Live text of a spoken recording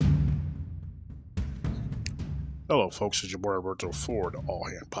Hello, folks. It's your boy Roberto Ford, All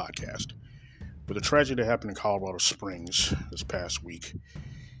Hand Podcast. With the tragedy that happened in Colorado Springs this past week,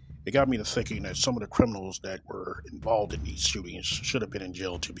 it got me to thinking that some of the criminals that were involved in these shootings should have been in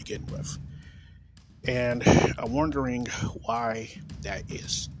jail to begin with. And I'm wondering why that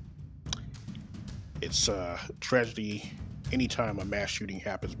is. It's a tragedy anytime a mass shooting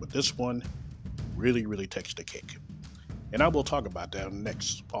happens, but this one really takes the cake. And I will talk about that on the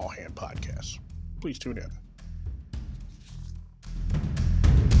next All Hand Podcast. Please tune in.